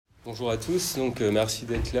Bonjour à tous, merci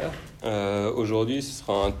d'être là. Aujourd'hui, ce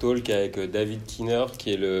sera un talk avec David Kinner,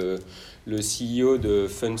 qui est le CEO de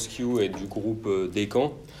FunSkew et du groupe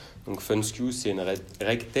Descamps. Donc FunSkew, c'est une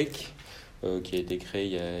RegTech qui a été créée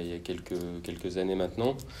il y a quelques années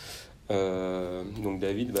maintenant. Donc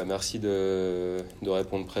David, merci de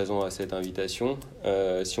répondre présent à cette invitation.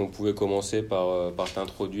 Si on pouvait commencer par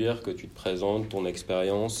t'introduire, que tu te présentes, ton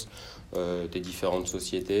expérience, tes différentes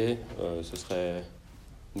sociétés, ce serait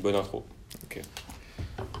une bonne intro. Ok.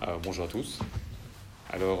 Bonjour à tous.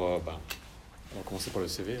 Alors, on va commencer par le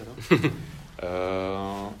CV.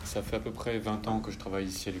 Ça fait à peu près 20 ans que je travaille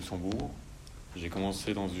ici à Luxembourg. J'ai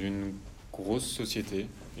commencé dans une grosse société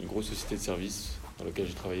de services dans laquelle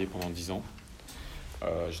j'ai travaillé pendant 10 ans.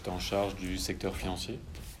 J'étais en charge du secteur financier.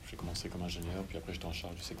 J'ai commencé comme ingénieur, puis après j'étais en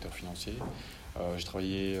charge du secteur financier. J'ai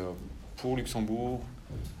travaillé pour Luxembourg,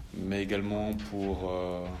 mais également pour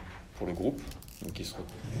le groupe, donc qui se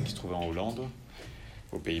trouvait en Hollande,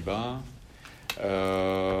 aux Pays-Bas.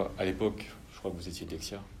 À l'époque, je crois que vous étiez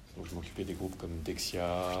Dexia, donc je m'occupais des groupes comme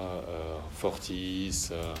Dexia, Fortis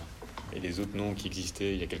et les autres noms qui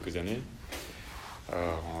existaient il y a quelques années.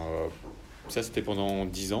 Ça, c'était pendant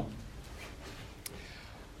 10 ans.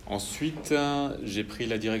 Ensuite, j'ai pris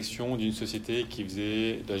la direction d'une société qui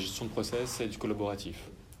faisait de la gestion de process et du collaboratif,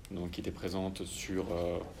 donc qui était présente sur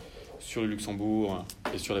le Luxembourg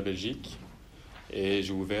et sur la Belgique. Et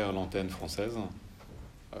j'ai ouvert l'antenne française.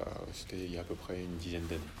 C'était il y a à peu près une dizaine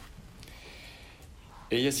d'années.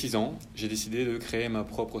 Et il y a 6 ans, j'ai décidé de créer ma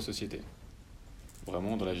propre société,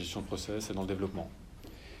 vraiment dans la gestion de process et dans le développement.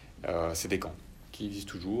 C'est Descamps, qui existe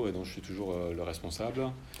toujours et dont je suis toujours le responsable.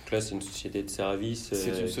 Donc là, c'est une société de service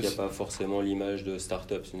qui n'a pas forcément l'image de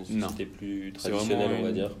start-up. C'est une société plus traditionnelle, on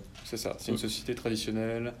va dire. C'est ça, c'est une société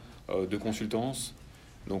traditionnelle de consultance.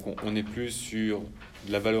 Donc on est plus sur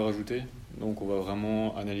de la valeur ajoutée. Donc on va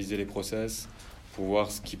vraiment analyser les process pour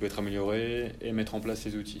voir ce qui peut être amélioré et mettre en place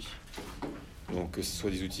les outils. Donc que ce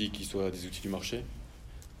soit des outils qui soient des outils du marché,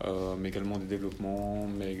 mais également des développements,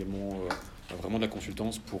 mais également vraiment de la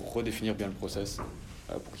consultance pour redéfinir bien le process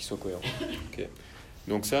pour qu'il soit cohérent. Okay.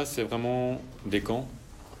 Donc ça, c'est vraiment Descamps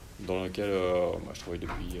dans lequel je travaille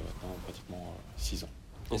depuis maintenant pratiquement 6 ans.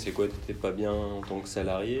 Et c'est quoi, tu n'étais pas bien en tant que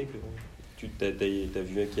salarié tu as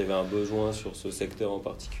vu qu'il y avait un besoin sur ce secteur en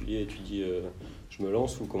particulier et tu dis je me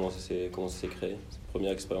lance, ou comment ça s'est créé, cette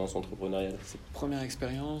première expérience entrepreneuriale? Cette première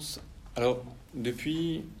expérience, la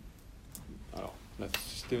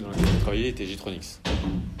société dans laquelle j'ai travaillé était Gitronix.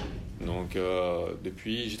 Donc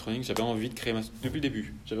depuis Gitronix, depuis le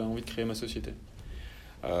début, j'avais envie de créer ma société.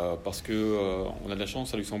 Parce que on a de la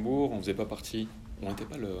chance à Luxembourg, on n'était pas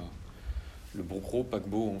le gros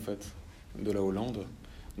paquebot en fait de la Hollande.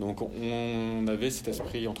 Donc on avait cet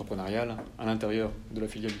esprit entrepreneurial à l'intérieur de la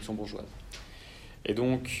filiale luxembourgeoise. Et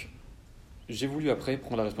donc j'ai voulu après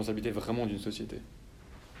prendre la responsabilité vraiment d'une société.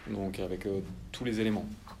 Donc avec tous les éléments,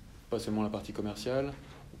 pas seulement la partie commerciale,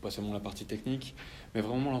 ou pas seulement la partie technique, mais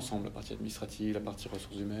vraiment l'ensemble, la partie administrative, la partie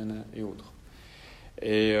ressources humaines et autres.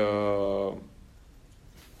 Et je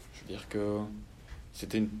veux dire que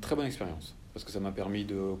c'était une très bonne expérience, parce que ça m'a permis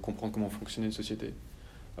de comprendre comment fonctionnait une société,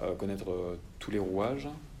 connaître tous les rouages.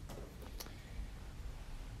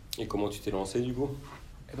 Et comment tu t'es lancé du coup?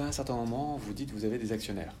 À un certain moment, vous avez des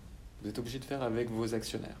actionnaires. Vous êtes obligé de faire avec vos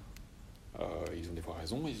actionnaires. Ils ont des fois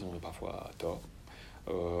raison, ils ont parfois tort.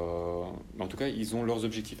 Mais en tout cas, ils ont leurs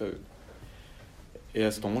objectifs à eux. Et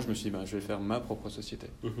à ce moment, je me suis dit, je vais faire ma propre société.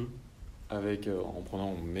 En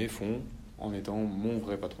prenant mes fonds, en étant mon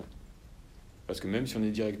vrai patron. Parce que même si on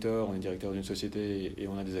est directeur d'une société et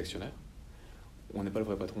on a des actionnaires, on n'est pas le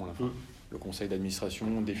vrai patron à la fin. Le conseil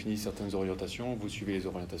d'administration définit certaines orientations, vous suivez les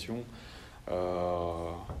orientations, vous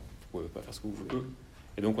ne pouvez pas faire ce que vous voulez.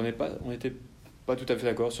 Et donc on n'était pas tout à fait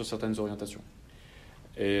d'accord sur certaines orientations.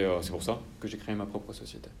 Et c'est pour ça que j'ai créé ma propre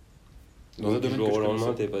société. Donc du jour au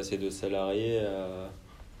lendemain, tu es passé de salarié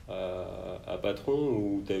à patron,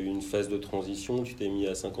 ou tu as eu une phase de transition, tu t'es mis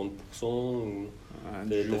à 50%, ou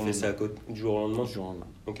tu as fait ça du jour au lendemain? Du jour au lendemain.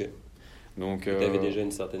 Ok. Donc tu avais déjà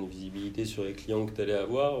une certaine visibilité sur les clients que tu allais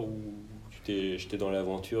avoir, ou tu t'es jeté dans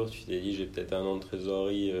l'aventure, tu t'es dit j'ai peut-être 1 an de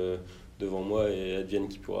trésorerie devant moi et advienne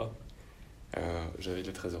qui pourra? J'avais de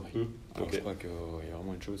la trésorerie. Je crois qu'il y a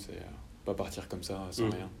vraiment une chose, c'est pas partir comme ça sans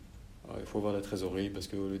rien. Il faut avoir de la trésorerie parce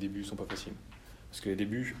que les débuts sont pas faciles. Parce que les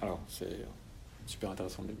débuts, c'est super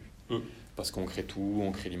intéressant le début. Parce qu'on crée tout,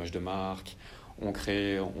 on crée l'image de marque,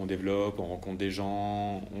 on développe, on rencontre des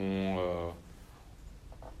gens,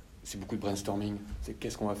 c'est beaucoup de brainstorming. C'est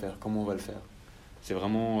qu'est-ce qu'on va faire, comment on va le faire. C'est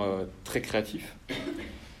vraiment très créatif.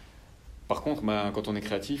 Par contre, quand on est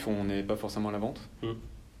créatif, on n'est pas forcément à la vente.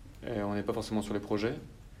 Et on n'est pas forcément sur les projets.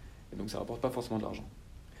 Et donc ça ne rapporte pas forcément de l'argent.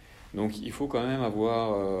 Donc il faut quand même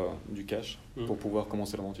avoir du cash pour pouvoir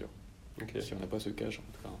commencer l'aventure. Okay. Si on n'a pas ce cash,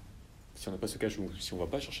 en tout cas, si on n'a pas ce cash ou si on ne va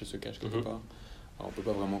pas chercher ce cash quelque part, alors on ne peut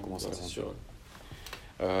pas vraiment commencer l'aventure.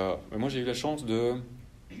 Mais moi j'ai eu la chance de...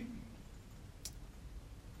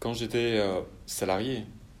 Quand j'étais salarié,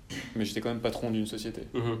 mais j'étais quand même patron d'une société,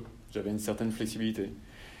 j'avais une certaine flexibilité.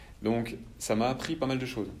 Donc ça m'a appris pas mal de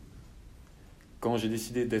choses. Quand j'ai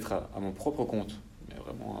décidé d'être à mon propre compte, mais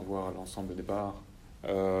vraiment avoir l'ensemble au départ,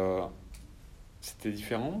 c'était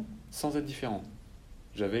différent sans être différent.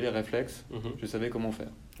 J'avais les réflexes, je savais comment faire.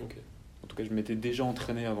 Okay. En tout cas, je m'étais déjà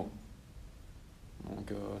entraîné avant.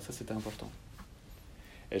 Donc ça, c'était important.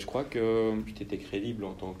 Et je crois que... Puis tu étais crédible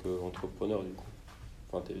en tant qu'entrepreneur, du coup.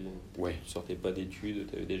 Enfin, tu ne sortais pas d'études,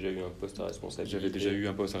 tu avais déjà eu un poste à responsabilité. J'avais déjà eu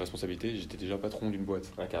un poste à responsabilité, j'étais déjà patron d'une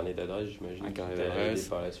boîte. Un carnet d'adresse, j'imagine. Un carnet d'adresse.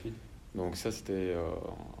 Par la suite. Donc ça, c'était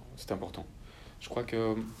important. Je crois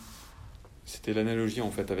que c'était l'analogie,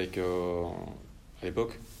 en fait, avec... à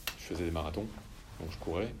l'époque, je faisais des marathons, donc je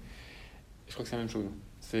courais. Et je crois que c'est la même chose.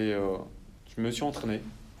 Je me suis entraîné.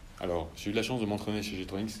 Alors, j'ai eu de la chance de m'entraîner chez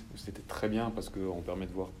Getronics, où c'était très bien parce qu'on permet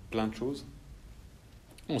de voir plein de choses.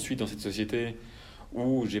 Ensuite, dans cette société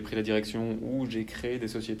où j'ai pris la direction, où j'ai créé des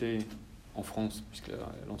sociétés en France, puisque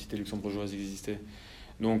l'entité luxembourgeoise existait.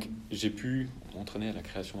 Donc, j'ai pu m'entraîner à la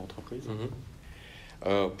création d'entreprises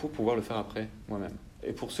pour pouvoir le faire après moi-même.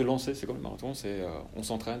 Et pour se lancer, c'est comme le marathon, on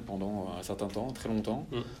s'entraîne pendant un certain temps, très longtemps,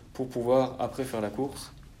 pour pouvoir après faire la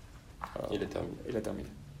course et la terminer.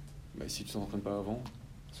 Mais si tu ne t'entraînes pas avant,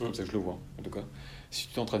 c'est comme ça que je le vois en tout cas, si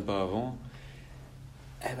tu ne t'entraînes pas avant,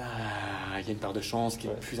 il y a une part de chance qui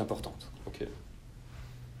est plus importante. Ok.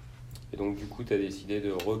 Et donc du coup, tu as décidé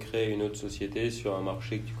de recréer une autre société sur un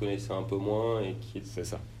marché que tu connaissais un peu moins et qui est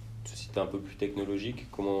une société un peu plus technologique.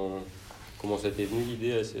 Comment ça t'est venu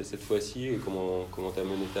l'idée cette fois-ci et comment tu as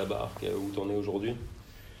mené ta barque, où tu en es aujourd'hui?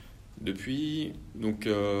 Depuis, donc,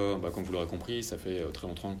 comme vous l'aurez compris, ça fait très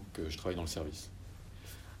longtemps que je travaille dans le service.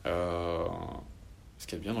 Ce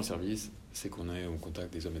qui est bien dans le service, c'est qu'on est au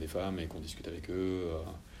contact des hommes et des femmes et qu'on discute avec eux.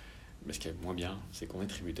 Mais ce qui est moins bien, c'est qu'on est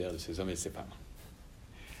tributaire de ces hommes et de ces femmes.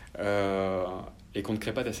 Et qu'on ne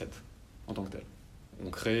crée pas d'assets en tant que tel. On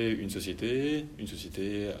crée une société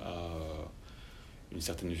a une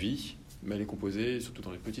certaine vie, mais elle est composée, surtout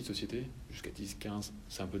dans les petites sociétés, jusqu'à 10, 15,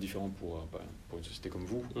 c'est un peu différent pour une société comme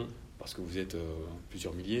vous, parce que vous êtes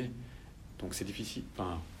plusieurs milliers, donc c'est difficile.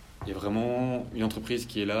 Il y a vraiment une entreprise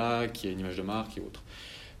qui est là, qui a une image de marque et autres.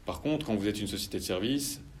 Par contre, quand vous êtes une société de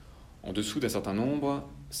service, en dessous d'un certain nombre,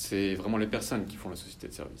 c'est vraiment les personnes qui font la société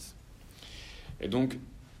de service. Et donc,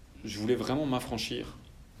 je voulais vraiment m'affranchir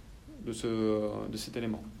de cet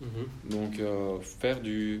élément. Donc, faire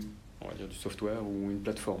du software ou une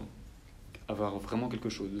plateforme, avoir vraiment quelque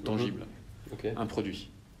chose de tangible, un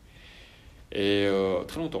produit. Et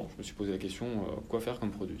très longtemps, je me suis posé la question, quoi faire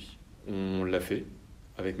comme produit? On l'a fait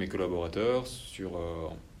avec mes collaborateurs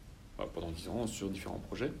pendant 10 ans sur différents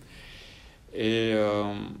projets. Et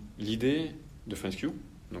l'idée de FunSku,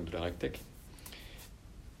 donc de la RegTech,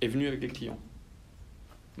 est venue avec des clients.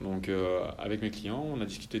 Donc avec mes clients, on a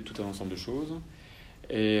discuté de tout un ensemble de choses.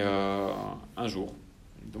 Et un jour,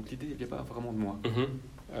 donc l'idée ne vient pas vraiment de moi.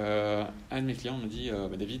 Un de mes clients me dit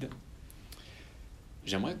David,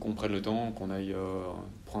 j'aimerais qu'on prenne le temps, qu'on aille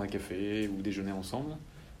prendre un café ou déjeuner ensemble.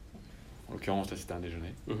 En l'occurrence, là, c'était un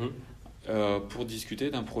déjeuner. Pour discuter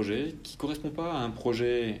d'un projet qui ne correspond pas à un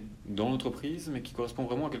projet dans l'entreprise, mais qui correspond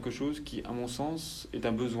vraiment à quelque chose qui, à mon sens, est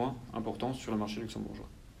un besoin important sur le marché luxembourgeois.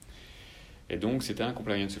 Et donc, c'était un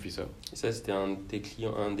compliance officer. Et ça, c'était un des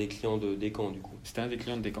clients de Descamps, du coup? C'était un des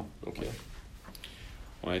clients de Descamps. Okay.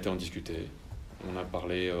 On a été en discuter, on a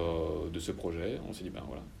parlé de ce projet, on s'est dit,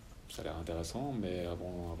 voilà, ça a l'air intéressant, mais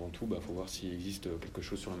avant tout, faut voir s'il existe quelque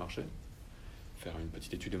chose sur le marché, faire une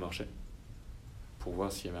petite étude de marché, pour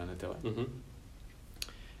voir s'il y avait un intérêt.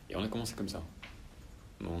 Et on a commencé comme ça.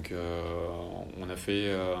 Donc, on a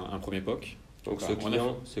fait un premier POC. Donc,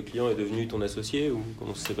 ce client est devenu ton associé ou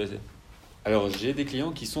comment ça s'est passé? Alors, j'ai des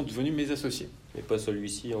clients qui sont devenus mes associés. Mais pas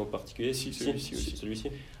celui-ci en particulier? Si, celui-ci aussi. Celui-ci.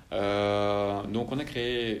 Donc, on a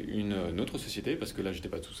créé une autre société parce que là, j'étais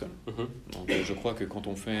pas tout seul. Donc, je crois que quand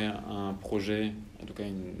on fait un projet, en tout cas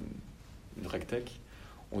une RegTech,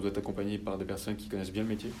 on doit être accompagné par des personnes qui connaissent bien le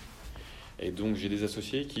métier. Et donc, j'ai des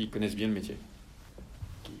associés qui connaissent bien le métier,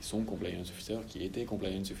 qui sont compliance officers, qui étaient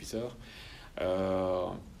compliance officers,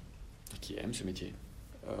 qui aiment ce métier,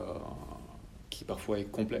 qui parfois est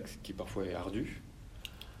complexe, qui parfois est ardu,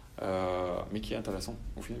 mais qui est intéressant,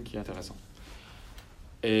 au final, qui est intéressant.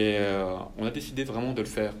 Et on a décidé vraiment de le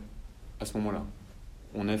faire à ce moment-là.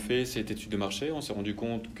 On a fait cette étude de marché, on s'est rendu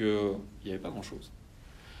compte qu'il n'y avait pas grand-chose.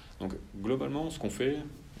 Donc globalement, ce qu'on fait...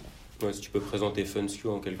 Ouais, si tu peux présenter FunSkew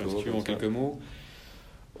en quelques mots. En quelques mots.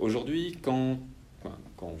 Aujourd'hui, quand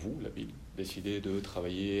vous, la BIL, décidez de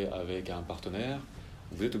travailler avec un partenaire,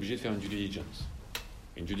 vous êtes obligé de faire une due diligence.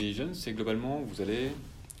 Une due diligence, c'est globalement, vous allez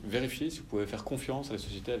vérifier si vous pouvez faire confiance à la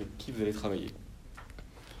société avec qui vous allez travailler.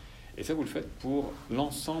 Et ça, vous le faites pour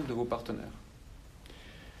l'ensemble de vos partenaires.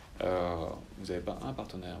 Vous n'avez pas un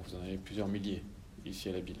partenaire, vous en avez plusieurs milliers ici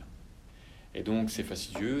à la BIL. Et donc, c'est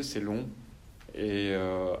fastidieux, c'est long. Et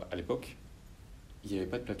à l'époque, il n'y avait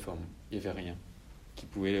pas de plateforme, il n'y avait rien qui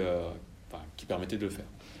permettait de le faire.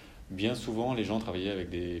 Bien souvent, les gens travaillaient avec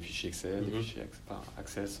des fichiers Excel, des fichiers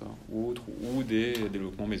Access ou autres, ou des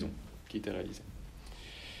développements maison qui étaient réalisés.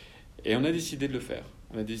 Et on a décidé de le faire.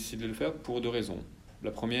 On a décidé de le faire pour deux raisons.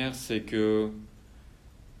 La première, c'est que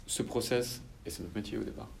ce process, et c'est notre métier au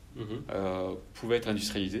départ, pouvait être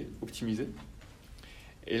industrialisé, optimisé.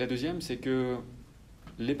 Et la deuxième, c'est que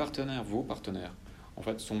les partenaires, vos partenaires, en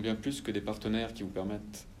fait, sont bien plus que des partenaires qui vous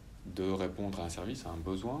permettent de répondre à un service, à un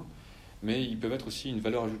besoin, mais ils peuvent être aussi une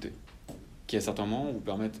valeur ajoutée, qui à certains moments vous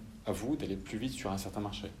permettent à vous d'aller plus vite sur un certain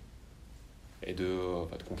marché et de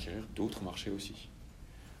conquérir d'autres marchés aussi.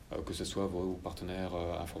 Que ce soit vos partenaires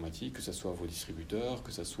informatiques, que ce soit vos distributeurs,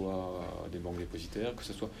 que ce soit des banques dépositaires, que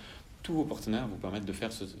ce soit tous vos partenaires vous permettent de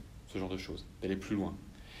faire ce genre de choses, d'aller plus loin.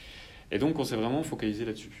 Et donc on s'est vraiment focalisé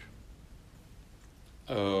là-dessus.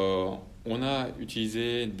 On a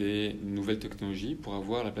utilisé des nouvelles technologies pour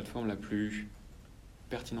avoir la plateforme la plus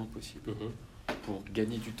pertinente possible, pour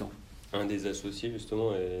gagner du temps. Un des associés,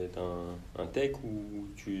 justement, est un tech ou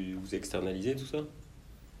vous externalisez tout ça?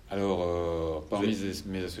 Alors, parmi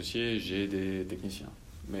mes associés, j'ai des techniciens,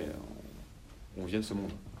 mais on vient de ce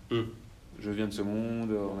monde. Je viens de ce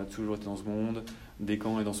monde, on a toujours été dans ce monde,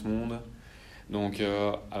 Descamps est dans ce monde. Donc,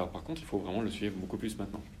 alors par contre, il faut vraiment le suivre beaucoup plus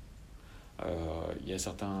maintenant. Il y a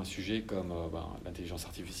certains sujets comme l'intelligence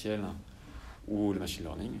artificielle ou le machine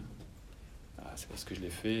learning. C'est parce que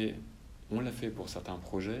on l'a fait pour certains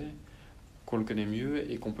projets, qu'on le connaît mieux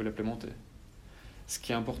et qu'on peut l'implémenter. Ce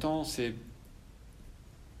qui est important, c'est,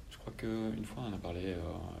 je crois qu'une fois on a parlé,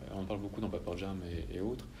 on parle beaucoup dans Paperjam et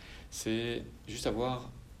autres, c'est juste avoir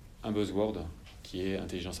un buzzword qui est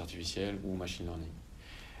intelligence artificielle ou machine learning.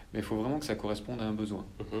 Mais il faut vraiment que ça corresponde à un besoin,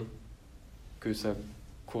 que ça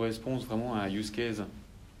corresponde vraiment à un use case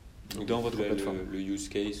dans votre plateforme. Le use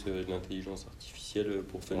case de l'intelligence artificielle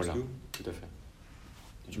pour FunSkew. Voilà, tout à fait.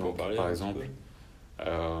 Tu peux en parler par exemple,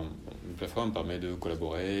 une plateforme permet de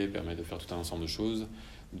collaborer, permet de faire tout un ensemble de choses,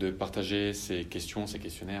 de partager ses questions, ses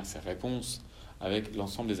questionnaires, ses réponses avec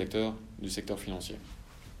l'ensemble des acteurs du secteur financier.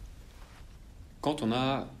 Quand on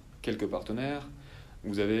a quelques partenaires,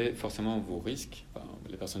 vous avez forcément vos risques,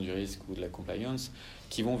 les personnes du risque ou de la compliance,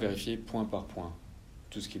 qui vont vérifier point par point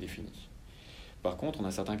tout ce qui est défini. Par contre, on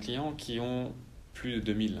a certains clients qui ont plus de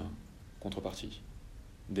 2000 contreparties,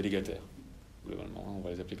 délégataires. Globalement, on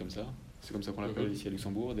va les appeler comme ça. C'est comme ça qu'on l'appelle ici à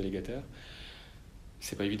Luxembourg, délégataires.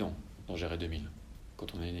 C'est pas évident d'en gérer 2000.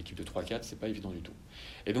 Quand on a une équipe de 3-4, c'est pas évident du tout.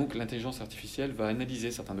 Et donc, l'intelligence artificielle va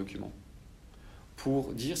analyser certains documents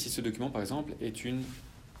pour dire si ce document, par exemple, est une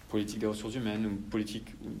politique des ressources humaines ou politique,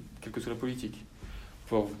 quelle que soit la politique,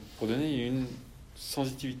 pour donner une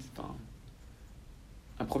sensitivité,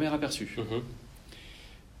 un premier aperçu.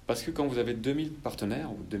 Parce que quand vous avez 2000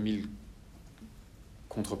 partenaires ou 2000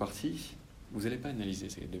 contreparties, vous n'allez pas analyser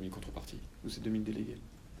ces 2000 contreparties ou ces 2000 délégués.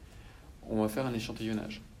 On va faire un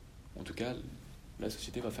échantillonnage. En tout cas, la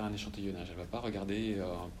société va faire un échantillonnage. Elle ne va pas regarder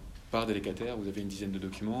par délégataire, vous avez une dizaine de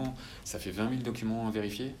documents, ça fait 20 000 documents à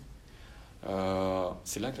vérifier.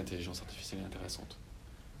 C'est là que l'intelligence artificielle est intéressante.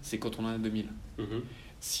 C'est quand on en a 2000.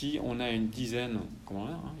 Si on a une dizaine, comme on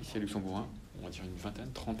a ici à Luxembourg, on va dire une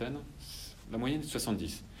vingtaine, trentaine, la moyenne est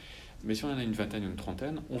 70. Mais si on en a une vingtaine ou une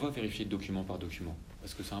trentaine, on va vérifier document par document,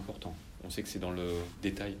 parce que c'est important. On sait que c'est dans le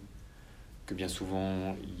détail que bien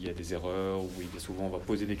souvent il y a des erreurs, ou bien souvent on va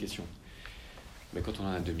poser des questions. Mais quand on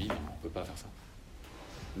en a 2000, on ne peut pas faire ça.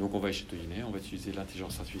 Donc on va échantillonner, on va utiliser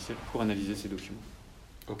l'intelligence artificielle pour analyser ces documents.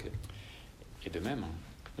 Et de même,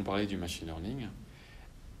 on parlait du machine learning.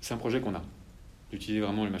 C'est un projet qu'on a, d'utiliser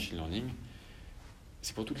vraiment le machine learning.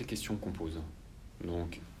 C'est pour toutes les questions qu'on pose.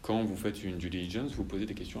 Donc, quand vous faites une due diligence, vous posez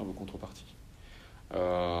des questions à vos contreparties.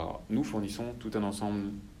 Nous fournissons tout un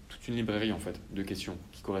ensemble, toute une librairie en fait, de questions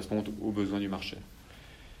qui correspondent aux besoins du marché.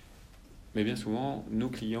 Mais bien souvent, nos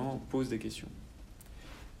clients posent des questions.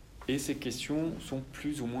 Et ces questions sont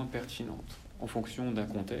plus ou moins pertinentes en fonction d'un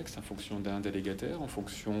contexte, en fonction d'un délégataire, en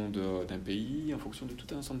fonction d'un pays, en fonction de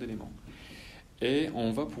tout un ensemble d'éléments. Et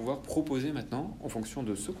on va pouvoir proposer maintenant, en fonction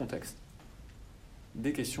de ce contexte,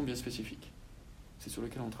 des questions bien spécifiques. C'est sur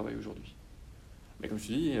lesquelles on travaille aujourd'hui. Mais comme je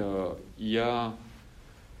te dis, il y a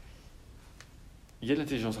de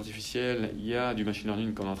l'intelligence artificielle, il y a du machine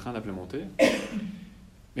learning qu'on est en train d'implémenter, mais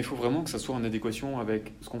il faut vraiment que ça soit en adéquation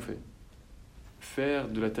avec ce qu'on fait. Faire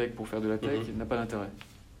de la tech pour faire de la tech n'a pas d'intérêt.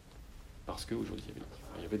 Parce qu'aujourd'hui,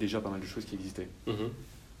 il y avait déjà pas mal de choses qui existaient.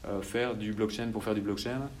 Faire du blockchain pour faire du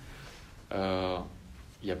blockchain, il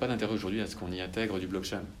n'y a pas d'intérêt aujourd'hui à ce qu'on y intègre du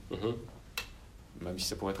blockchain. Même si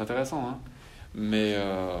ça pourrait être intéressant, hein. Mais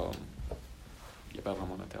il n'y a pas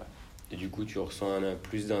vraiment d'intérêt. Et du coup, tu ressens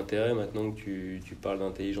plus d'intérêt maintenant que tu parles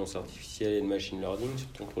d'intelligence artificielle et de machine learning sur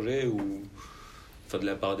ton projet, ou enfin, de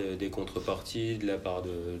la part des contreparties, de la part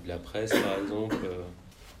de la presse par exemple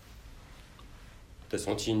tu as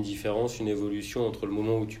senti une différence, une évolution entre le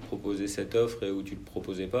moment où tu proposais cette offre et où tu ne le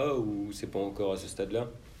proposais pas, ou c'est pas encore à ce stade-là?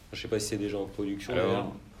 Je ne sais pas si c'est déjà en production.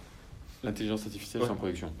 Alors, l'intelligence artificielle, c'est en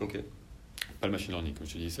production. Okay. Pas le machine learning, comme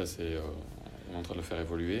je te dis, ça c'est on est en train de le faire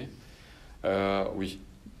évoluer. Oui,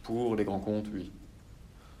 pour les grands comptes, oui.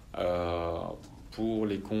 Pour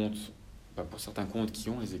les comptes, pour certains comptes qui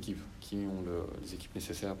ont les équipes, les équipes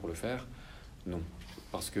nécessaires pour le faire, non.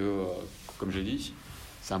 Parce que, comme j'ai dit,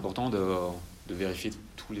 c'est important de vérifier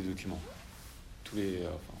tous les documents, tout.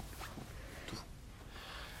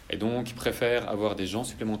 Et donc, ils préfèrent avoir des gens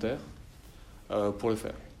supplémentaires pour le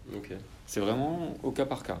faire. Okay. C'est vraiment au cas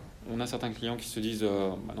par cas. On a certains clients qui se disent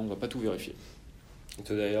non, on ne va pas tout vérifier. Et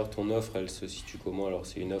toi d'ailleurs, ton offre, elle se situe comment? Alors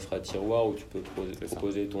c'est une offre à tiroir où tu peux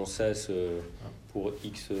proposer ton SaaS pour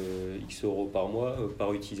X euros par mois,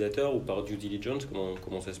 par utilisateur ou par due diligence?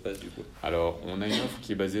 Comment ça se passe du coup? Alors on a une offre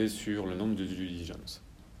qui est basée sur le nombre de due diligence.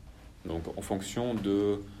 Donc en fonction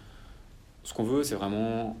de ce qu'on veut, c'est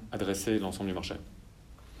vraiment adresser l'ensemble du marché.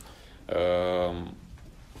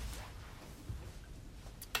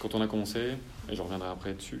 Quand on a commencé, et je reviendrai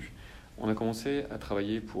après dessus, on a commencé à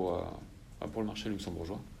travailler pour le marché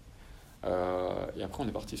luxembourgeois. Et après, on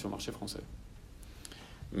est parti sur le marché français.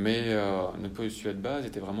 Mais notre postulat de base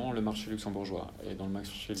était vraiment le marché luxembourgeois. Et dans le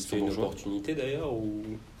marché luxembourgeois... C'était une opportunité d'ailleurs ou...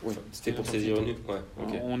 Oui, c'était pour saisir une... Ouais,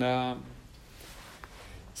 okay. On a...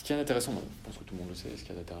 Ce qui est intéressant, je pense que tout le monde le sait, ce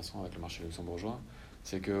qui est intéressant avec le marché luxembourgeois,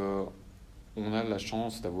 c'est que on a la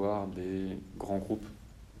chance d'avoir des grands groupes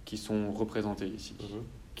qui sont représentés ici,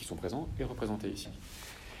 qui sont présents et représentés ici.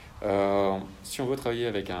 Si on veut travailler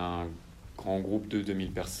avec un grand groupe de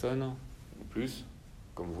 2000 personnes, ou plus,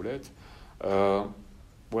 comme vous l'êtes,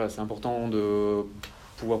 voilà, c'est important de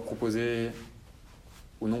pouvoir proposer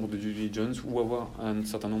au nombre de due diligence ou avoir un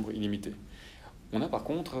certain nombre illimité. On a par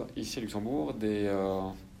contre, ici à Luxembourg, des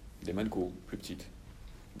Malco plus petites,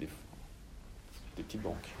 des petites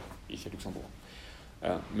banques, ici à Luxembourg.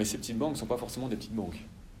 Mais ces petites banques ne sont pas forcément des petites banques.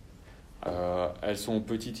 Elles sont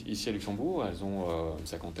petites ici à Luxembourg, elles ont une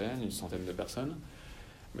cinquantaine, une centaine de personnes.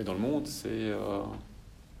 Mais dans le monde, ça peut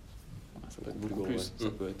être beaucoup plus,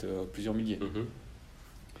 ça peut être plusieurs milliers.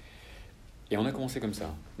 Et on a commencé comme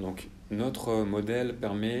ça. Donc notre modèle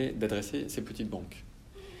permet d'adresser ces petites banques.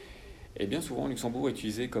 Et bien souvent, Luxembourg est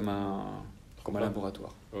utilisé comme un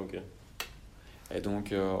laboratoire. Okay. Et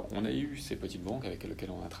donc on a eu ces petites banques avec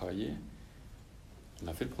lesquelles on a travaillé. On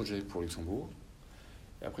a fait le projet pour Luxembourg.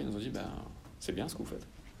 Et après, ils nous ont dit, c'est bien ce que vous faites.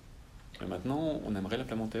 Mais maintenant, on aimerait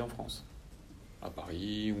l'implémenter en France, à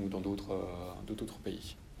Paris ou dans d'autres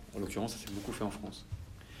pays. En l'occurrence, ça s'est beaucoup fait en France.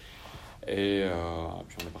 Et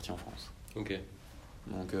puis on est parti en France. Okay.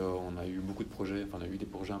 Donc on a eu beaucoup de projets, on a eu des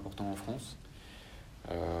projets importants en France.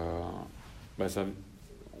 À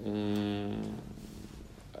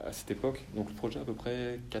cette époque, donc le projet a à peu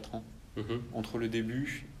près 4 ans, entre le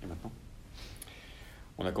début et maintenant.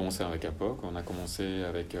 On a commencé avec APOC, on a commencé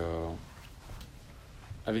avec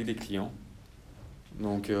des clients.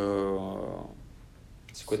 Donc,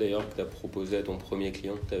 c'est quoi d'ailleurs que tu as proposé à ton premier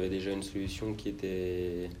client? Tu avais déjà une solution qui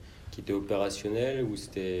était opérationnelle, ou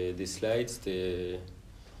c'était des slides, c'était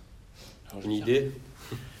une idée?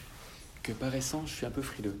 Que paraissant, je suis un peu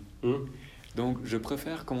frileux. Donc je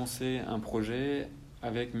préfère commencer un projet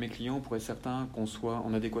avec mes clients pour être certain qu'on soit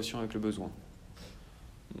en adéquation avec le besoin.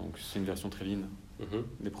 Donc c'est une version très lean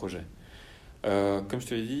des projets. Comme je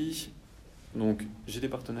te l'ai dit, donc, j'ai des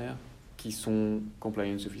partenaires qui sont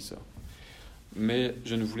compliance officers. Mais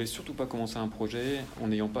je ne voulais surtout pas commencer un projet en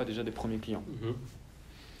n'ayant pas déjà des premiers clients.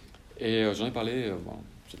 Et j'en ai parlé,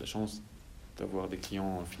 j'ai de la chance d'avoir des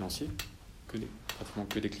clients financiers, pratiquement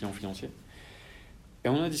que des clients financiers. Et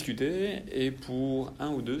on a discuté, et pour 1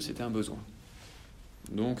 ou 2, c'était un besoin.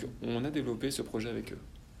 Donc on a développé ce projet avec eux.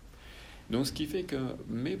 Donc ce qui fait que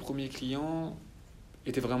mes premiers clients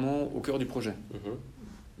étaient vraiment au cœur du projet.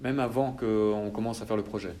 Même avant qu'on commence à faire le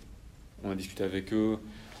projet. On a discuté avec eux,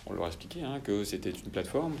 on leur a expliqué que c'était une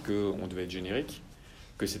plateforme, qu'on devait être générique,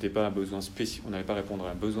 que c'était pas un besoin spécifique, on n'allait pas répondre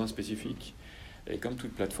à un besoin spécifique. Et comme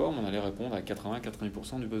toute plateforme, on allait répondre à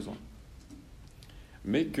 80-90% du besoin.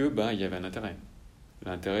 Mais que il y avait un intérêt.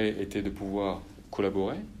 L'intérêt était de pouvoir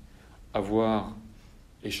collaborer,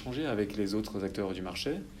 échanger avec les autres acteurs du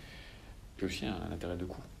marché, et aussi un intérêt de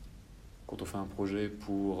coût. Quand on fait un projet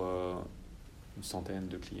pour une centaine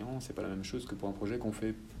de clients, c'est pas la même chose que pour un projet qu'on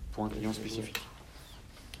fait pour un client spécifique.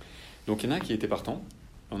 Donc il y en a qui étaient partants,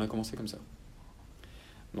 et on a commencé comme ça.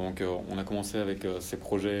 Donc on a commencé avec ces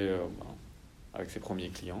projets, avec ses premiers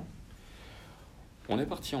clients. On est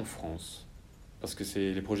parti en France, parce que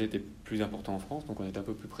les projets étaient plus importants en France, donc on était un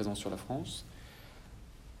peu plus présent sur la France.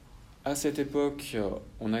 À cette époque,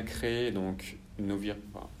 on a créé donc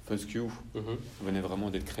FunSku venait vraiment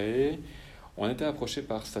d'être créé. On était approché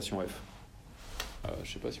par Station F. Je ne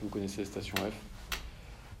sais pas si vous connaissez Station F.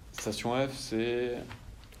 Station F, c'est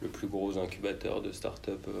le plus gros incubateur de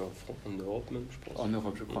start-up en Europe même, je pense. En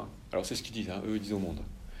Europe, je crois. Alors c'est ce qu'ils disent, eux ils disent au monde.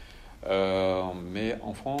 Mais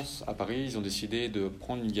en France, à Paris, ils ont décidé de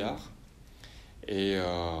prendre une gare et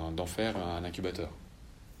d'en faire un incubateur.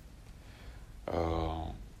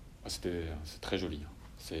 C'est très joli.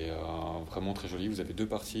 C'est vraiment très joli. Vous avez deux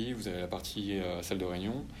parties. Vous avez la partie salle de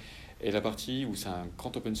réunion et la partie où c'est un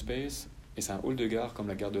grand open space et c'est un hall de gare comme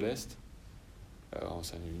la gare de l'Est.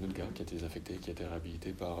 C'est une autre gare qui a été désaffectée, qui a été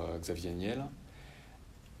réhabilitée par Xavier Niel.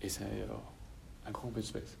 Et c'est un grand open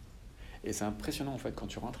space. Et c'est impressionnant en fait quand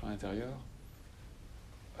tu rentres à l'intérieur,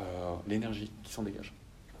 l'énergie qui s'en dégage.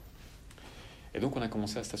 Et donc on a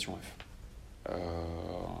commencé à Station F.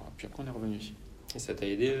 Puis après on est revenu ici. Et ça t'a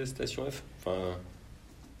aidé, Station F? Enfin,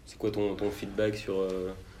 c'est quoi ton feedback sur...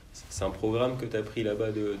 C'est un programme que tu as pris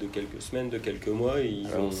là-bas de quelques semaines, de quelques mois et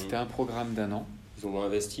C'était un programme d'1 an. Ils ont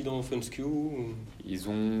investi dans FunSku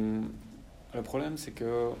Le problème, c'est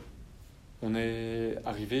que on est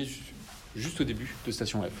arrivé juste au début de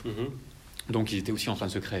Station F. Donc ils étaient aussi en train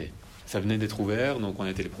de se créer. Ça venait d'être ouvert, donc on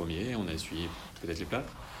était les premiers, on a essuyé peut-être les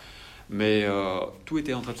plâtres. Mais tout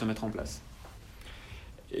était en train de se mettre en place.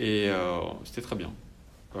 Et c'était très bien.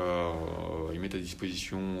 Ils mettent à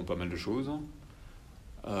disposition pas mal de choses.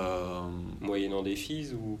 Moyennant des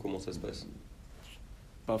fees ou comment ça se passe?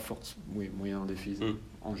 Pas forte, oui, moyennant des fees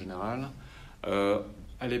en général.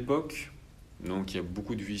 À l'époque, donc il y a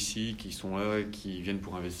beaucoup de VC qui sont là, qui viennent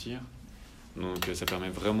pour investir. Donc ça permet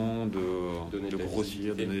vraiment de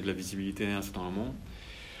grossir, de donner de la visibilité à un certain moment.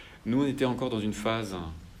 Nous, on était encore dans une phase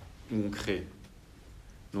où on crée.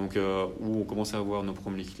 Donc où on commençait à avoir nos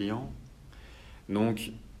premiers clients.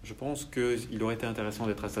 Donc je pense qu'il aurait été intéressant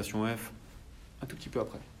d'être à Station F un tout petit peu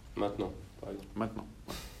après. Maintenant, par exemple. Maintenant.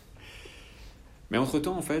 Mais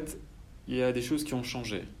entre-temps, en fait, il y a des choses qui ont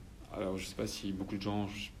changé. Alors, je ne sais pas si beaucoup de gens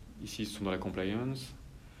ici sont dans la compliance.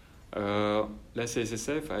 La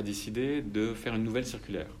CSSF a décidé de faire une nouvelle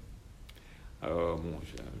circulaire. Le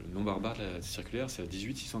nom barbare de la circulaire, c'est la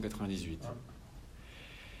 18698.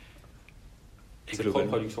 C'est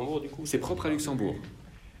propre à Luxembourg, du coup? C'est propre à Luxembourg.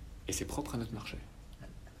 Et c'est propre à notre marché.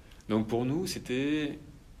 Donc pour nous, c'était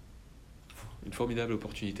une formidable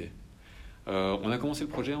opportunité. On a commencé le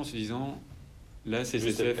projet en se disant, là,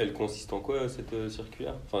 CSSF... Elle consiste en quoi, cette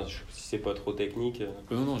circulaire? Enfin, si c'est pas trop technique...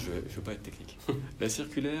 Non, je veux pas être technique. La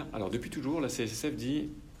circulaire, alors depuis toujours, la CSSF dit,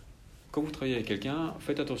 quand vous travaillez avec quelqu'un,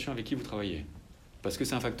 faites attention avec qui vous travaillez. Parce que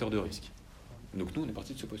c'est un facteur de risque. Donc nous, on est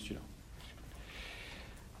parti de ce postulat.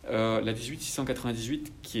 La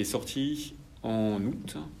 18698, qui est sortie en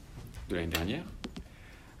août de l'année dernière,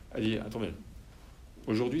 a dit, attendez,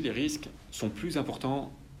 aujourd'hui, les risques sont plus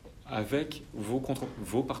importants avec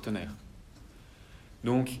vos partenaires.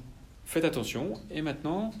 Donc, faites attention. Et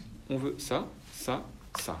maintenant, on veut ça.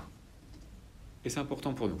 Et c'est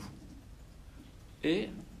important pour nous. Et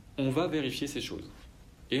on va vérifier ces choses.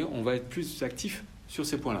 Et on va être plus actif sur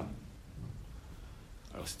ces points-là.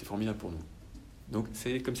 Alors, c'était formidable pour nous. Donc,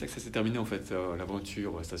 c'est comme ça que ça s'est terminé, en fait,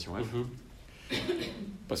 l'aventure Station F.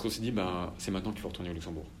 Parce qu'on s'est dit, c'est maintenant qu'il faut retourner au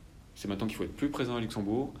Luxembourg. C'est maintenant qu'il faut être plus présent à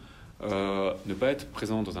Luxembourg, ne pas être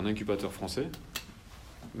présent dans un incubateur français,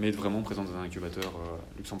 mais être vraiment présent dans un incubateur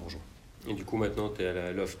luxembourgeois. Et du coup, maintenant, tu es à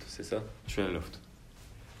la Loft, c'est ça? Je suis à la Loft.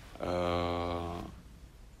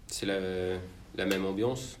 C'est la même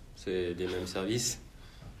ambiance? C'est les mêmes services?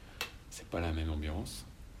 C'est pas la même ambiance.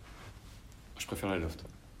 Je préfère la Loft.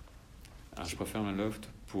 Je préfère la Loft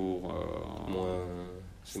pour...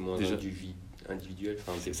 c'est moins déjà individuel,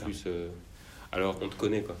 enfin, c'est plus... Alors, on te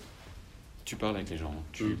connaît, quoi. Tu parles avec les gens,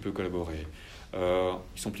 tu peux collaborer. Ils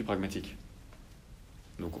sont plus pragmatiques.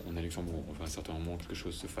 Donc, on est à Luxembourg, on veut à un certain moment que quelque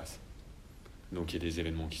chose se fasse. Donc, il y a des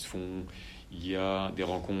événements qui se font, il y a des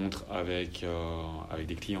rencontres avec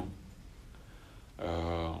des clients.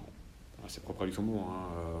 On c'est propre à Luxembourg,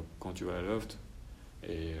 hein. Quand tu vas à la Loft,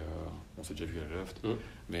 et on s'est déjà vu à la Loft,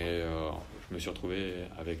 mais je me suis retrouvé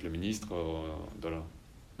avec le ministre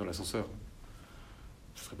dans l'ascenseur.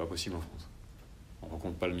 Ce serait pas possible en France. On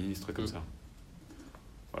rencontre pas le ministre comme ça.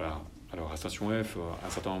 Voilà. Alors à Station F, à un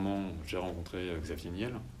certain moment, j'ai rencontré Xavier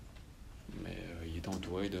Niel, mais il était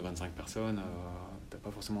entouré de 25 personnes. T'as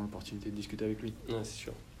pas forcément l'opportunité de discuter avec lui. Ouais, c'est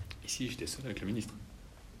sûr. Ici, j'étais seul avec le ministre.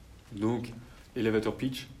 Donc, elevator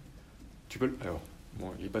pitch, tu peux. Alors,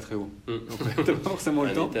 bon, il est pas très haut. Donc, t'as pas forcément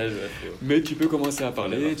le temps. Étage, mais tu peux commencer à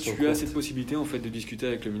parler. Tu as cette possibilité en fait de discuter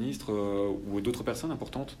avec le ministre ou d'autres personnes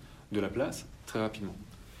importantes de la place très rapidement.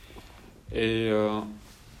 Et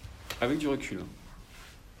avec du recul,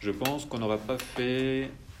 je pense qu'on n'aurait pas été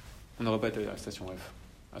à la station F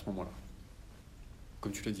à ce moment-là.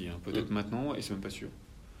 Comme tu l'as dit, hein, peut-être maintenant, et c'est même pas sûr.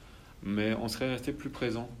 Mais on serait resté plus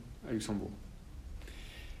présent à Luxembourg.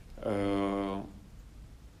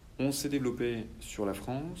 On s'est développé sur la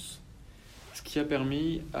France, ce qui a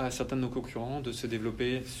permis à certains de nos concurrents de se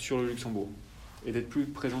développer sur le Luxembourg et d'être plus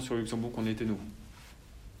présents sur le Luxembourg qu'on était nous.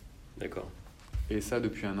 D'accord. Et ça,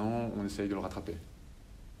 depuis un an, on essaye de le rattraper.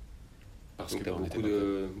 Parce que tu as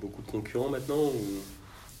beaucoup de concurrents maintenant ou...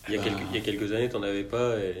 il y a quelques années, tu n'en avais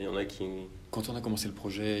pas et il y en a qui... Quand on a commencé le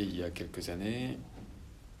projet il y a quelques années,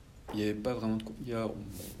 il n'y avait pas vraiment de...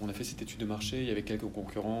 on a fait cette étude de marché, il y avait quelques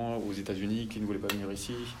concurrents aux États-Unis qui ne voulaient pas venir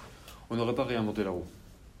ici. On n'aurait pas réinventé la roue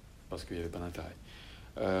parce qu'il n'y avait pas d'intérêt.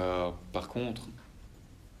 Par contre,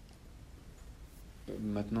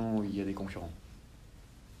 maintenant, il y a des concurrents.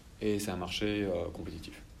 Et c'est un marché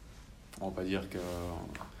compétitif. On ne va pas dire que...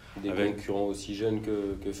 Des concurrents aussi jeunes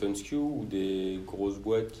que FunSkew ou des grosses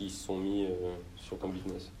boîtes qui se sont mis sur ton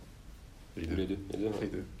business? Les deux. Les deux.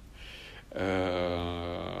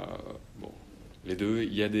 Bon, les deux,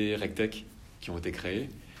 il y a des RegTech qui ont été créés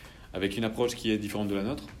avec une approche qui est différente de la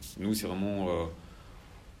nôtre. Nous, c'est vraiment...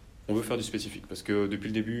 on veut faire du spécifique parce que depuis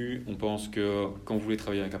le début, on pense que quand vous voulez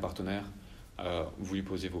travailler avec un partenaire, vous lui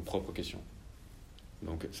posez vos propres questions.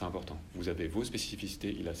 Donc c'est important. Vous avez vos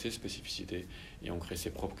spécificités, il a ses spécificités, et on crée ses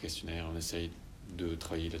propres questionnaires, on essaye de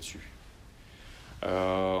travailler là-dessus.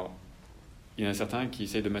 Il y en a certains qui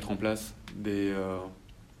essayent de mettre en place des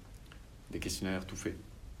questionnaires tout faits,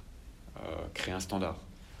 créer un standard.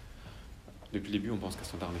 Depuis le début, on pense qu'un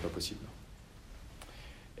standard n'est pas possible.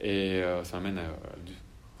 Et ça amène à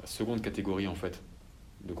la seconde catégorie en fait,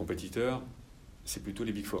 de compétiteurs, c'est plutôt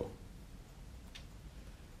les Big Four,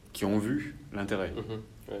 qui ont vu l'intérêt.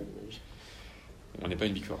 On n'est pas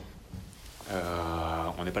une Big Four.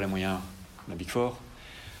 On n'est pas les moyens d'un Big Four.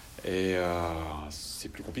 Et c'est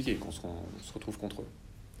plus compliqué qu'on se retrouve contre eux.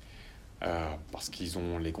 Parce qu'ils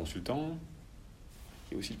ont les consultants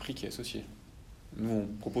et aussi le prix qui est associé. Nous, on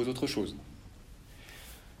propose autre chose.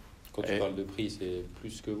 Quand tu parles de prix, c'est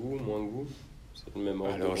plus que vous, moins que vous? C'est le même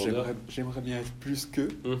ordre de grandeur? Alors, j'aimerais bien être plus qu'eux,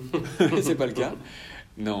 mais c'est pas le cas.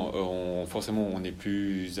 Non, forcément, on est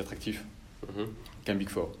plus attractif qu'un Big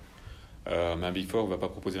Four. Mais un Big Four ne va pas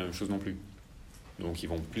proposer la même chose non plus. Donc, ils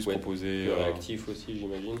vont plus proposer... Plus réactif aussi,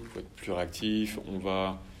 j'imagine. Faut être plus réactif.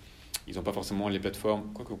 Ils n'ont pas forcément les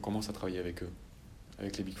plateformes. Quoique, on commence à travailler avec eux,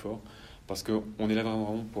 avec les Big Four, parce qu'on est là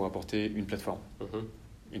vraiment pour apporter une plateforme.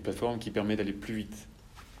 Une plateforme qui permet d'aller plus vite.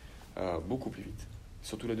 Beaucoup plus vite.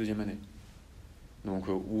 Surtout la deuxième année. Donc,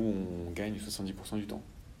 où on gagne 70% du temps.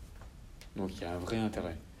 Donc il y a un vrai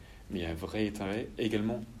intérêt. Mais il y a un vrai intérêt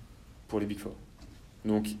également pour les Big Four.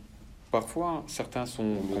 Donc parfois, certains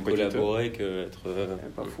sont compétiteurs. Collaborer que être...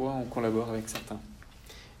 Parfois, on collabore avec certains.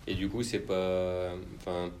 Et du coup, c'est pas...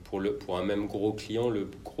 Enfin, pour un même gros client, le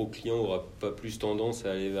gros client aura pas plus tendance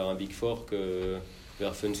à aller vers un Big Four que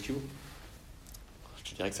vers FunSkew? Je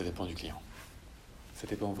te dirais que ça dépend du client. Ça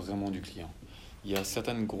dépend vraiment du client. Il y a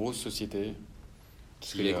certaines grosses sociétés...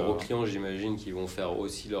 Parce que les gros clients, j'imagine, qu'ils vont faire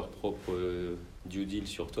aussi leur propre due deal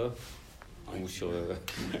sur toi. Ou sur...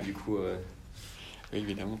 du coup... oui,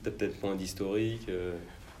 évidemment. T'as peut-être moins d'historique.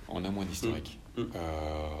 On a moins d'historique.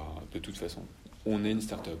 De toute façon. On est une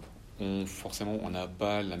start-up. Forcément, on n'a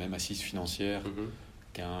pas la même assise financière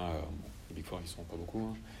qu'un... les Big Four, ils ne sont pas beaucoup.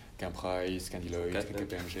 Hein, qu'un Price, qu'un Deloitte, qu'un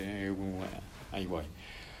KPMG ou un EY.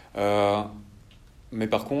 Mais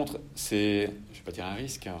par contre, c'est... Je ne vais pas dire un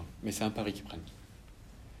risque, hein, mais c'est un pari qu'ils prennent.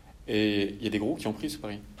 Et il y a des gros qui ont pris ce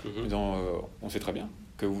pari. On sait très bien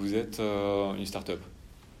que vous êtes une start-up.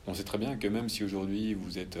 On sait très bien que même si aujourd'hui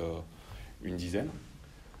vous êtes une dizaine,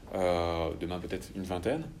 demain peut-être une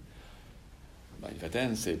vingtaine, une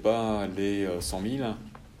vingtaine, c'est pas les 100 000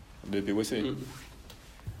 de POC.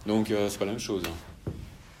 Donc c'est pas la même chose.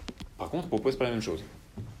 Par contre, pour eux, c'est pas la même chose.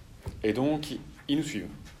 Et donc, ils nous suivent.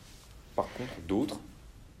 Par contre, d'autres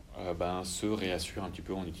se réassurent un petit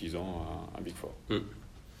peu en utilisant un Big Four.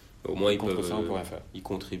 Au moins, Contre ça, on peut rien faire. Ils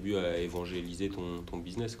contribuent à évangéliser ton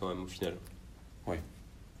business quand même au final. Oui.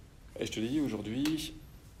 Et je te dis, aujourd'hui,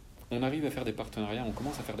 on arrive à faire des partenariats, on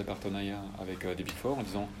commence à faire des partenariats avec des Big Four en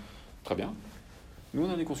disant, très bien, nous on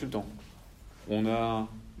a des consultants, on a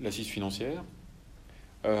l'assise financière,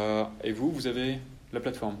 et vous avez la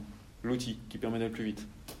plateforme, l'outil qui permet d'aller plus vite.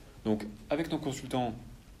 Donc, avec nos consultants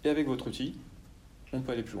et avec votre outil, on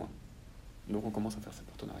peut aller plus loin. Donc, on commence à faire ces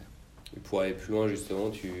partenariats. Et pour aller plus loin, justement,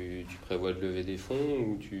 tu prévois de lever des fonds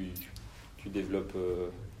ou tu développes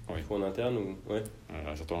tout en interne ou... Ouais.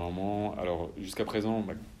 À un certain moment, alors jusqu'à présent,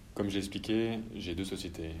 comme j'ai expliqué, j'ai 2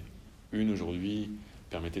 sociétés. Une aujourd'hui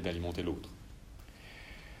permettait d'alimenter l'autre.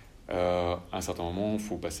 À un certain moment, il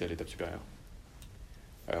faut passer à l'étape supérieure.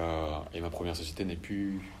 Et ma première société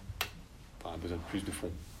a besoin de plus de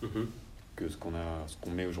fonds que ce qu'on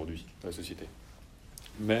met aujourd'hui dans la société.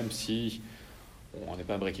 Même si on n'est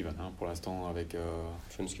pas à break-even pour l'instant avec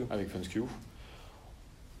FunSkew.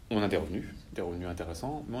 On a des revenus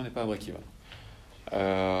intéressants, mais on n'est pas à break-even.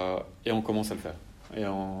 Et on commence à le faire. Et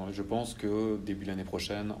je pense que début de l'année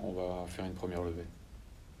prochaine, on va faire une première levée.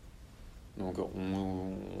 Donc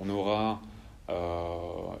on aura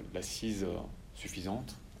l'assise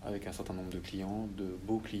suffisante avec un certain nombre de clients, de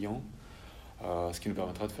beaux clients, ce qui nous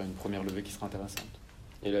permettra de faire une première levée qui sera intéressante.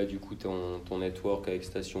 Et là, du coup, ton network avec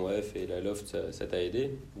Station F et la Loft, ça t'a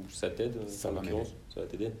aidé? Ou ça t'aide? Ça va m'aider. Ça va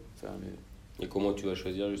t'aider? Ça va m'aider. Et comment tu vas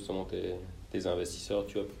choisir justement tes investisseurs?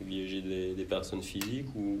 Tu vas privilégier des personnes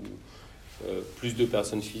physiques ou plus de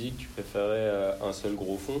personnes physiques? Tu préférais un seul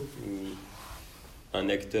gros fonds ou un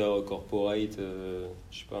acteur corporate,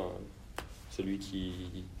 je sais pas, celui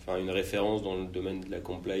une référence dans le domaine de la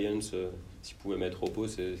compliance, s'il pouvait mettre au pot,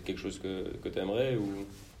 c'est quelque chose que tu aimerais ou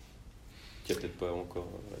tu n'as peut-être pas encore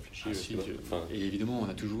réfléchi? Et évidemment, on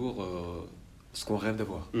a toujours ce qu'on rêve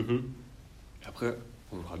d'avoir. Et après,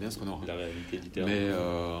 on verra bien ce qu'on aura. La réalité littéraire. Mais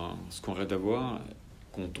ce qu'on rêve d'avoir,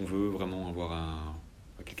 quand on veut vraiment avoir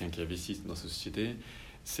quelqu'un qui investisse dans sa société,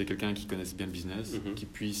 c'est quelqu'un qui connaisse bien le business, qui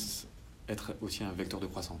puisse être aussi un vecteur de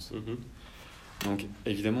croissance. Donc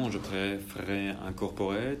évidemment, je préférerais un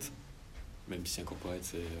corporate, même si un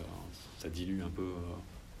corporate, ça dilue un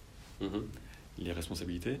peu les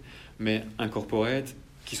responsabilités, mais un corporate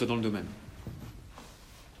qui soit dans le domaine.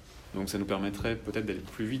 Donc ça nous permettrait peut-être d'aller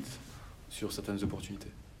plus vite sur certaines opportunités.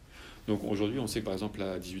 Donc aujourd'hui, on sait que par exemple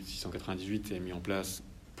la 18698 est mise en place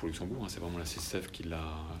pour Luxembourg, c'est vraiment la CCF qui l'a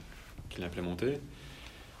implémenté.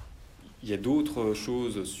 Il y a d'autres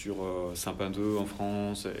choses sur Sapin 2 en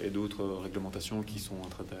France et d'autres réglementations qui sont en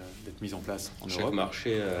train d'être mises en place en Europe. Chaque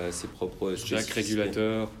marché a ses propres spécificités. Chaque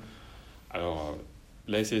régulateur. Alors,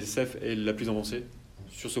 la SCF est la plus avancée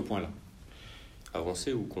sur ce point-là.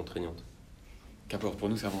 Avancée ou contraignante? Qu'importe, pour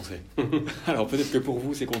nous, c'est avancé. Alors, peut-être que pour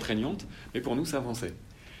vous, c'est contraignante, mais pour nous, c'est avancé.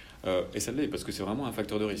 Et ça l'est, parce que c'est vraiment un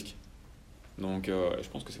facteur de risque. Donc, je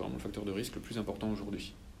pense que c'est vraiment le facteur de risque le plus important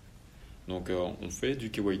aujourd'hui. Donc, on fait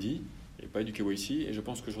du KYD et pas du KYC, et je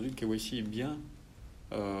pense qu'aujourd'hui, le KYC est bien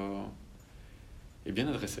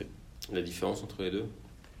adressé. La différence entre les deux?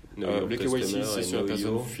 Le KYC, c'est sur la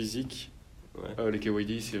personne physique. Ouais. Le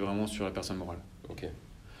KYD, c'est vraiment sur la personne morale. Okay.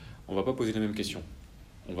 On ne va pas poser les mêmes questions.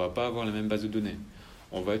 On ne va pas avoir la même base de données.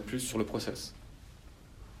 On va être plus sur le process.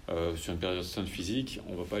 Sur une personne physique,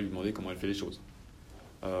 on ne va pas lui demander comment elle fait les choses.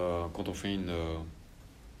 Quand on fait une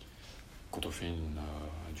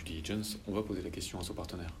due diligence, on va poser la question à son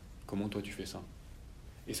partenaire. Comment toi tu fais ça?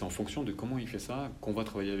 Et c'est en fonction de comment il fait ça qu'on va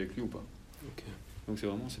travailler avec lui ou pas. Okay. Donc c'est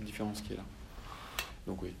vraiment cette différence qui est là.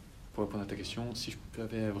 Donc oui, pour répondre à ta question, si je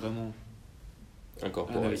avais vraiment un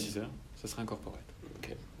investisseur, ça serait un corporate.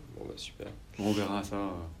 Ok, bon bah super. On verra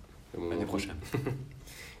ça l'année prochaine.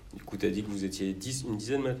 Du coup, tu as dit que vous étiez une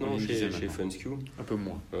dizaine maintenant chez FunSkew. Un peu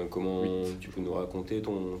moins. Comment tu peux nous raconter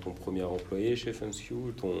ton premier employé chez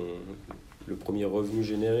FunSkew, le premier revenu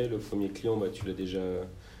généré, le premier client, tu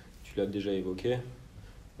l'as déjà évoqué.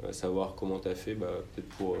 Savoir comment tu as fait peut-être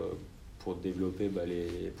pour développer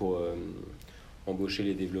pour embaucher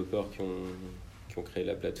les développeurs qui ont créé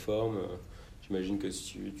la plateforme. J'imagine que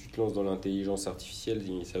si tu te lances dans l'intelligence artificielle,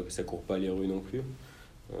 ça court pas les rues non plus.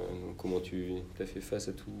 Donc comment tu as fait face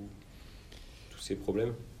à tous ces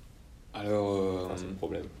problèmes? Alors, c'est un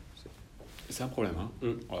problème. C'est un problème.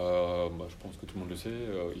 Je pense que tout le monde le sait.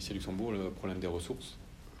 Ici à Luxembourg, le problème des ressources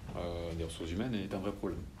humaines est un vrai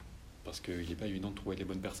problème. Parce qu'il n'est pas évident de trouver les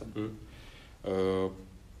bonnes personnes.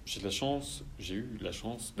 J'ai eu la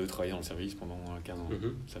chance de travailler dans le service pendant 15 ans.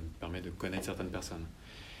 Ça me permet de connaître certaines personnes.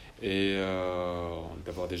 Et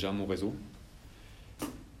d'avoir déjà mon réseau.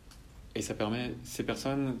 Et ça permet, ces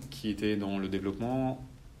personnes qui étaient dans le développement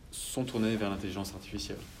sont tournés vers l'intelligence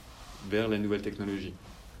artificielle, vers les nouvelles technologies.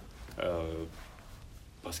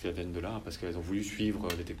 Parce qu'elles viennent de là, parce qu'elles ont voulu suivre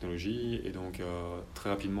les technologies, et donc très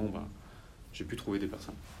rapidement, j'ai pu trouver des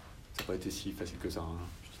personnes. Ça n'a pas été si facile que ça, hein.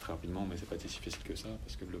 Je dis très rapidement, mais ça n'a pas été si facile que ça,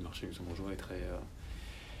 parce que le marché luxembourgeois est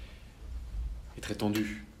très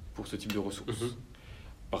tendu pour ce type de ressources.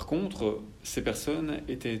 Par contre, ces personnes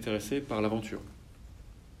étaient intéressées par l'aventure.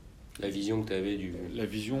 La vision que tu avais La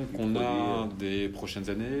vision qu'on a des prochaines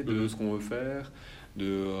années, de ce qu'on veut faire,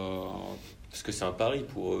 parce que c'est un pari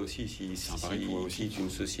pour eux aussi. C'est un pari pour eux aussi. C'est une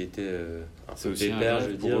société un c'est peu aussi pépère, je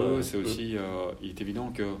veux pour dire. eux, c'est aussi, il est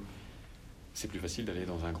évident que c'est plus facile d'aller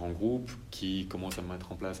dans un grand groupe qui commence à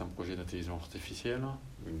mettre en place un projet d'intelligence artificielle,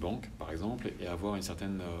 une banque par exemple, et avoir une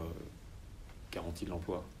certaine garantie de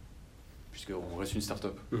l'emploi. Puisqu'on reste une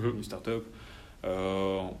start-up. Une start-up,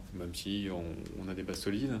 même si on a des bases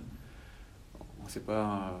solides, on ne sait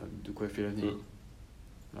pas de quoi fait l'avenir.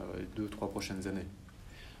 Les 2-3 prochaines années.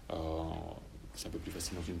 C'est un peu plus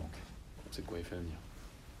facile dans une banque. On sait de quoi il fait l'avenir.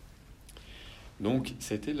 Donc,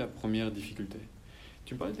 c'était la première difficulté.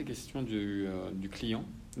 Tu me parlais de la question du client.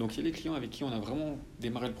 Donc, il y a les clients avec qui on a vraiment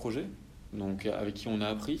démarré le projet, donc avec qui on a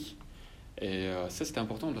appris. Et ça, c'était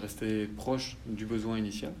important de rester proche du besoin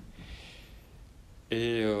initial.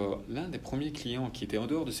 Et l'un des premiers clients qui était en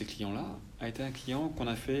dehors de ces clients-là a été un client qu'on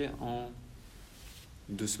a fait en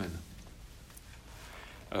 2 semaines.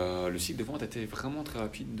 Le cycle de vente a été vraiment très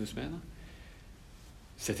rapide, 2 semaines.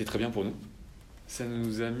 C'était très bien pour nous. Ça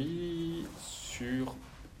nous a mis sur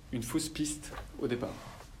une fausse piste au départ.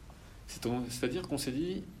 C'est-à-dire qu'on s'est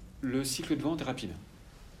dit, le cycle de vente est rapide.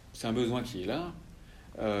 C'est un besoin qui est là,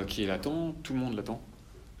 qui est latent, tout le monde l'attend.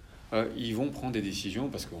 Ils vont prendre des décisions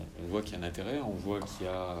parce qu'on voit qu'il y a un intérêt, on voit qu'il y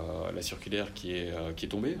a la circulaire qui est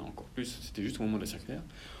tombée, encore plus, c'était juste au moment de la circulaire.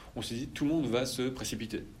 On s'est dit, tout le monde va se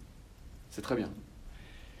précipiter. C'est très bien.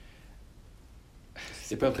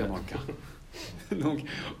 C'est pas vraiment le cas. Donc,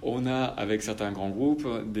 on a, avec certains grands groupes,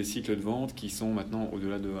 des cycles de vente qui sont maintenant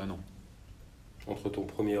au-delà de 1 an. Entre ton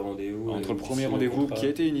premier rendez-vous... Entre le premier rendez-vous qui a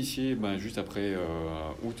été initié juste après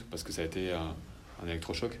août, parce que ça a été un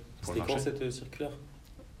électrochoc pour le marché. C'était quand cette circulaire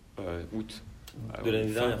Août. De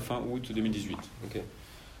l'année dernière. Fin août 2018. Ok.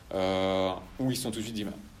 Où ils se sont tout de suite dit,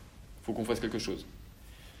 faut qu'on fasse quelque chose.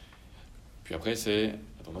 Puis après,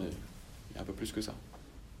 attendez, il y a un peu plus que ça.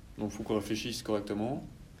 Donc, il faut qu'on réfléchisse correctement.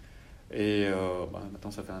 Et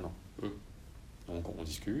maintenant, ça fait 1 an. Donc, on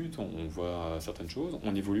discute, on voit certaines choses,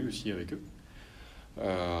 on évolue aussi avec eux.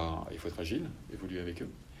 Il faut être agile, évoluer avec eux.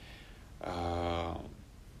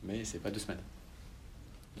 Mais c'est pas 2 semaines.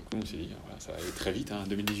 Donc, nous, on s'est dit, voilà, ça va aller très vite.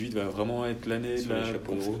 2018 va vraiment être l'année de la...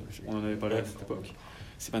 On en avait parlé à cette époque.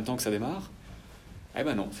 C'est maintenant que ça démarre. Eh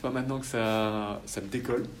ben non, c'est pas maintenant que ça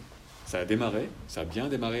décolle. Ça a démarré, ça a bien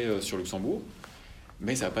démarré sur Luxembourg,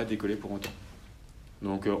 mais ça n'a pas décollé pour autant.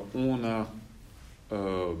 Donc on a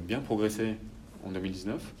bien progressé en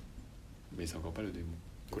 2019, mais c'est encore pas le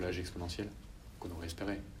décollage exponentiel qu'on aurait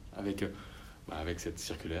espéré, avec cette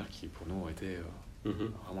circulaire qui pour nous a été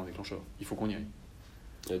vraiment déclencheur. Il faut qu'on y aille.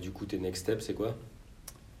 Et du coup, tes next steps, c'est quoi ?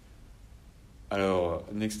 Alors,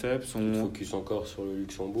 next steps sont... Tu te focuses encore sur le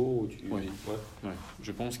Luxembourg ou Oui. Ouais.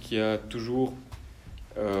 Je pense qu'il y a toujours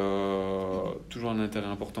un intérêt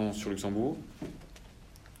important sur Luxembourg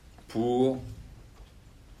pour...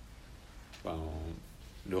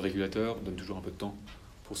 le régulateur donne toujours un peu de temps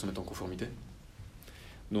pour se mettre en conformité.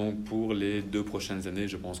 Donc pour les 2 prochaines années,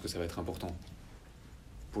 je pense que ça va être important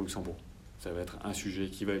pour Luxembourg. Ça va être un sujet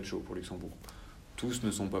qui va être chaud pour Luxembourg. Tous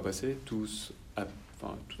ne sont pas passés,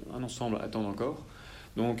 un ensemble attendent encore.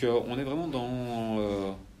 Donc on est vraiment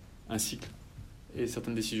dans un cycle et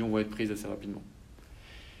certaines décisions vont être prises assez rapidement.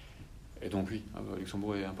 Et donc oui,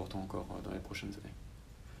 Luxembourg est important encore dans les prochaines années.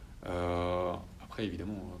 Après,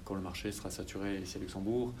 évidemment, quand le marché sera saturé ici à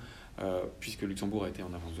Luxembourg, puisque Luxembourg a été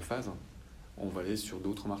en avance de phase, on va aller sur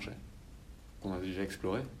d'autres marchés qu'on a déjà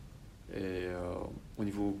explorés. Et au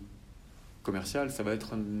niveau commercial, ça va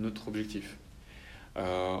être notre objectif.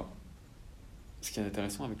 Ce qui est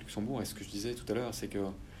intéressant avec Luxembourg, et ce que je disais tout à l'heure, c'est que,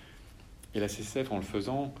 et la CCF, en le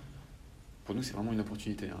faisant, pour nous, c'est vraiment une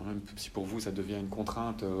opportunité. Même si pour vous, ça devient une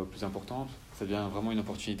contrainte plus importante, ça devient vraiment une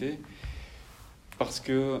opportunité. Parce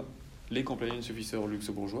que les compliance officers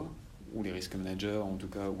luxembourgeois, ou les risk managers en tout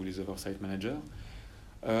cas, ou les oversight managers,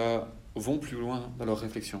 vont plus loin dans leur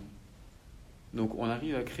réflexion. Donc on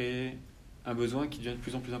arrive à créer un besoin qui devient de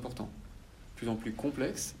plus en plus important, de plus en plus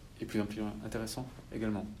complexe et de plus en plus intéressant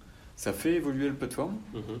également. Ça fait évoluer le plateforme.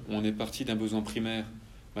 On est parti d'un besoin primaire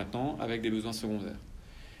maintenant avec des besoins secondaires.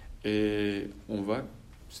 Et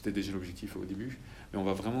c'était déjà l'objectif au début, mais on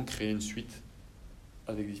va vraiment créer une suite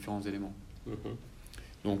avec différents éléments.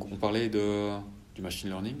 Donc on parlait du machine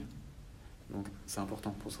learning, donc c'est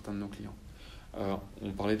important pour certains de nos clients.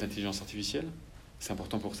 On parlait d'intelligence artificielle, c'est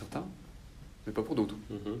important pour certains, mais pas pour d'autres.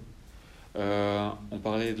 On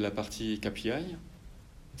parlait de la partie KPI,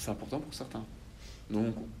 c'est important pour certains.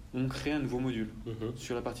 Donc on crée un nouveau module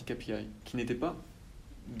sur la partie KPI qui n'était pas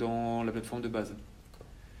dans la plateforme de base.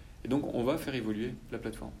 Et donc on va faire évoluer la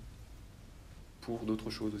plateforme pour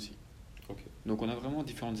d'autres choses aussi. Donc on a vraiment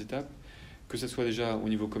différentes étapes, que ce soit déjà au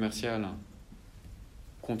niveau commercial,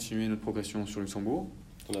 continuer notre progression sur Luxembourg.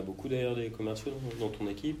 On a beaucoup d'ailleurs des commerciaux dans ton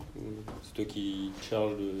équipe. C'est toi qui te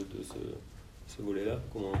charges de ce volet-là.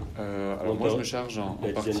 Alors moi je me charge en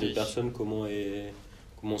la partie. dizaine de personnes,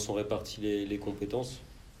 comment sont réparties les compétences?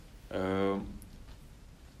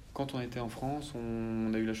 Quand on était en France,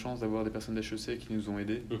 on a eu la chance d'avoir des personnes d'HEC qui nous ont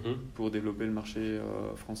aidés pour développer le marché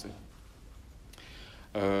français.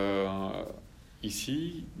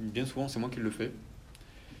 Ici, bien souvent, c'est moi qui le fais.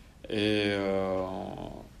 Et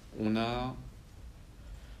on a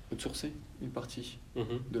outsourcé une partie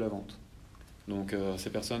de la vente. Donc ces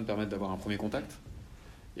personnes permettent d'avoir un premier contact.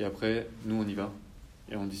 Et après, nous, on y va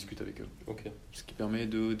et on discute avec eux. Ce qui permet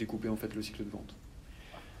de découper en fait le cycle de vente.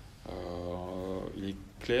 Il est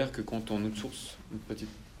clair que quand on outsource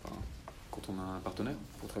quand on a un partenaire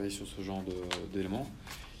pour travailler sur ce genre d'éléments,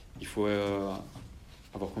 il faut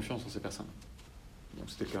avoir confiance en ces personnes. Donc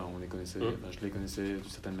c'était le cas, on les connaissait, je les connaissais d'une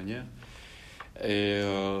certaine manière. Et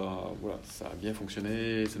voilà, ça a bien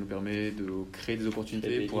fonctionné, ça nous permet de créer des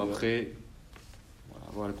opportunités pour après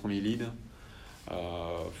avoir le premier lead,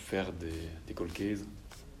 faire des call cases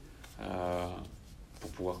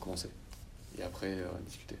pour pouvoir commencer. Et après,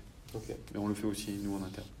 discuter. Mais on le fait aussi, nous, en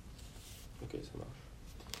interne. Ça marche.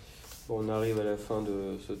 Bon, on arrive à la fin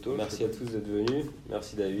de ce talk. Merci à tous d'être venus.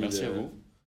 Merci David. Merci à vous.